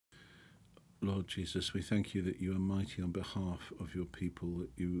Lord Jesus, we thank you that you are mighty on behalf of your people, that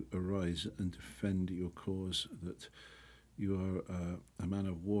you arise and defend your cause, that you are a man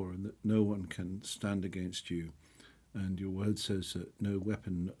of war and that no one can stand against you. And your word says that no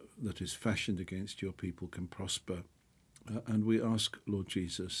weapon that is fashioned against your people can prosper. And we ask, Lord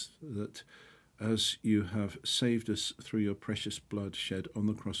Jesus, that as you have saved us through your precious blood shed on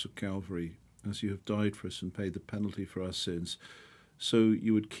the cross of Calvary, as you have died for us and paid the penalty for our sins, so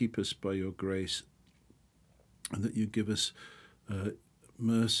you would keep us by your grace, and that you give us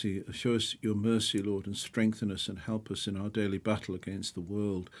mercy, show us your mercy, Lord, and strengthen us and help us in our daily battle against the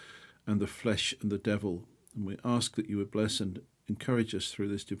world and the flesh and the devil. And we ask that you would bless and encourage us through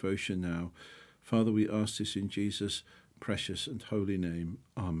this devotion now. Father, we ask this in Jesus' precious and holy name.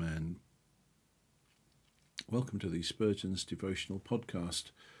 Amen. Welcome to the Spurgeon's Devotional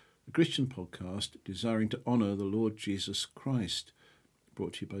Podcast, a Christian podcast desiring to honour the Lord Jesus Christ,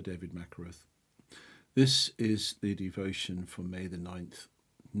 brought to you by David Mackereth. This is the devotion for May the 9th.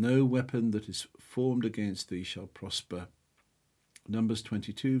 No weapon that is formed against thee shall prosper. Numbers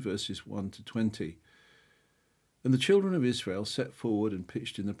 22, verses 1 to 20. And the children of Israel set forward and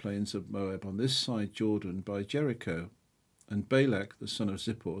pitched in the plains of Moab on this side Jordan by Jericho. And Balak the son of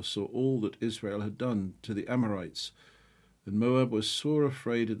Zippor saw all that Israel had done to the Amorites. And Moab was sore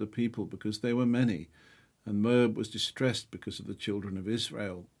afraid of the people because they were many, and Moab was distressed because of the children of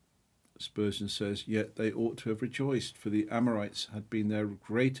Israel. Spurgeon says, yet they ought to have rejoiced, for the Amorites had been their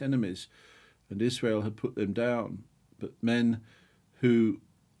great enemies, and Israel had put them down. But men who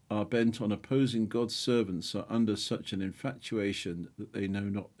are bent on opposing God's servants are under such an infatuation that they know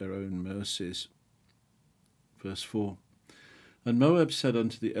not their own mercies. Verse 4. And Moab said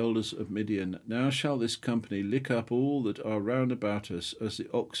unto the elders of Midian, now shall this company lick up all that are round about us, as the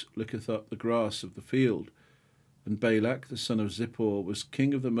ox licketh up the grass of the field. And Balak the son of Zippor was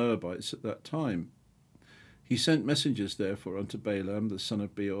king of the Moabites at that time. He sent messengers therefore unto Balaam the son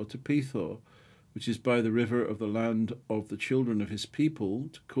of Beor to Pethor, which is by the river of the land of the children of his people,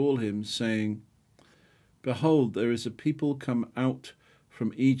 to call him, saying, behold, there is a people come out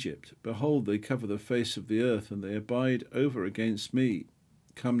from Egypt. Behold, they cover the face of the earth, and they abide over against me.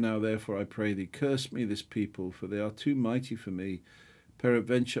 Come now, therefore, I pray thee, curse me this people, for they are too mighty for me.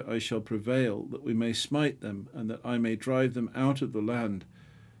 Peradventure I shall prevail, that we may smite them, and that I may drive them out of the land.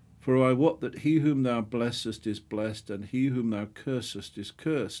 For I wot that he whom thou blessest is blessed, and he whom thou cursest is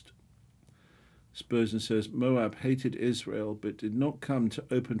cursed. Spurgeon says, Moab hated Israel, but did not come to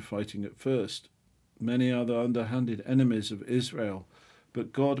open fighting at first. Many are the underhanded enemies of Israel,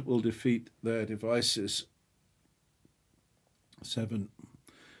 but God will defeat their devices. 7.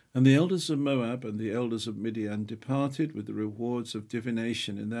 And the elders of Moab and the elders of Midian departed with the rewards of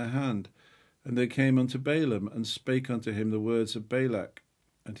divination in their hand. And they came unto Balaam, and spake unto him the words of Balak.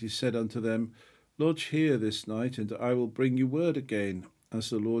 And he said unto them, lodge here this night, and I will bring you word again, as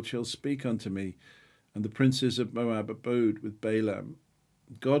the Lord shall speak unto me. And the princes of Moab abode with Balaam.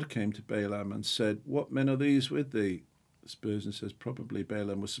 God came to Balaam and said, what men are these with thee? Spurgeon says probably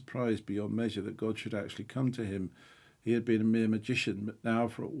Balaam was surprised beyond measure that God should actually come to him. He had been a mere magician, but now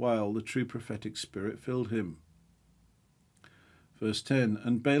for a while the true prophetic spirit filled him. Verse 10.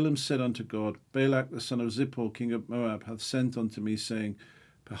 And Balaam said unto God, Balak the son of Zippor, king of Moab, hath sent unto me, saying,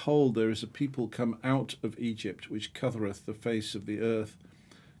 behold, there is a people come out of Egypt, which covereth the face of the earth.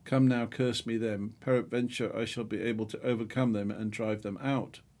 Come now, curse me them. Peradventure I shall be able to overcome them and drive them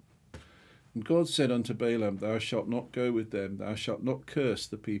out. And God said unto Balaam, thou shalt not go with them, thou shalt not curse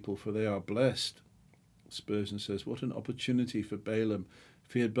the people, for they are blessed. Spurgeon says, what an opportunity for Balaam,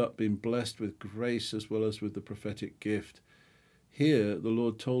 if he had but been blessed with grace as well as with the prophetic gift. Here the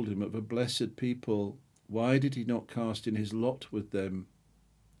Lord told him of a blessed people. Why did he not cast in his lot with them?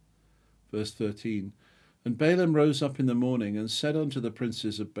 Verse 13. And Balaam rose up in the morning, and said unto the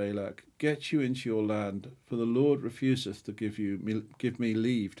princes of Balak, get you into your land, for the Lord refuseth to give me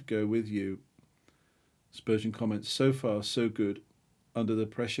leave to go with you. Spurgeon comments, so far so good. Under the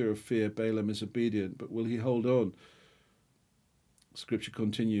pressure of fear, Balaam is obedient, but will he hold on? Scripture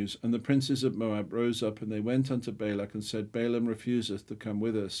continues, and the princes of Moab rose up, and they went unto Balak, and said, Balaam refuseth to come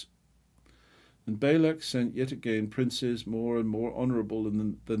with us. And Balak sent yet again princes more and more honourable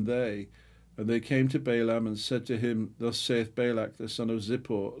than they. And they came to Balaam, and said to him, thus saith Balak the son of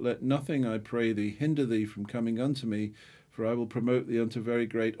Zippor, let nothing, I pray thee, hinder thee from coming unto me, for I will promote thee unto very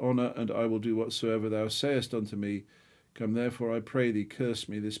great honour, and I will do whatsoever thou sayest unto me. Come therefore, I pray thee, curse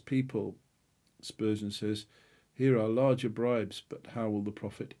me this people. Spurgeon says, here are larger bribes, but how will the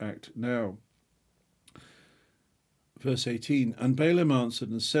prophet act now? Verse 18, and Balaam answered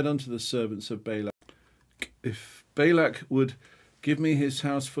and said unto the servants of Balak, if Balak would Give me his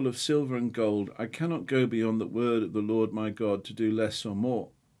house full of silver and gold. I cannot go beyond the word of the Lord my God to do less or more.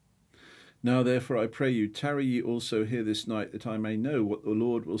 Now therefore I pray you, tarry ye also here this night, that I may know what the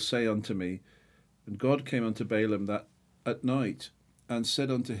Lord will say unto me. And God came unto Balaam that at night, and said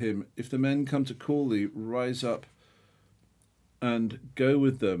unto him, If the men come to call thee, rise up and go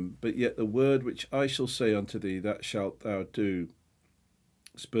with them, but yet the word which I shall say unto thee, that shalt thou do.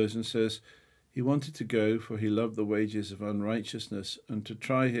 Spurgeon says, he wanted to go, for he loved the wages of unrighteousness, and to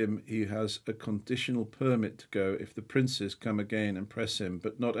try him he has a conditional permit to go if the princes come again and press him,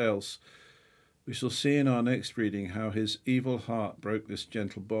 but not else. We shall see in our next reading how his evil heart broke this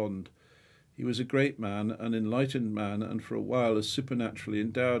gentle bond. He was a great man, an enlightened man, and for a while a supernaturally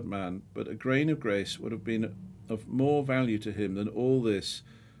endowed man, but a grain of grace would have been of more value to him than all this,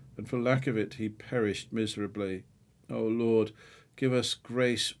 and for lack of it he perished miserably. O Lord, give us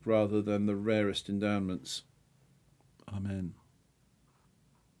grace rather than the rarest endowments. Amen.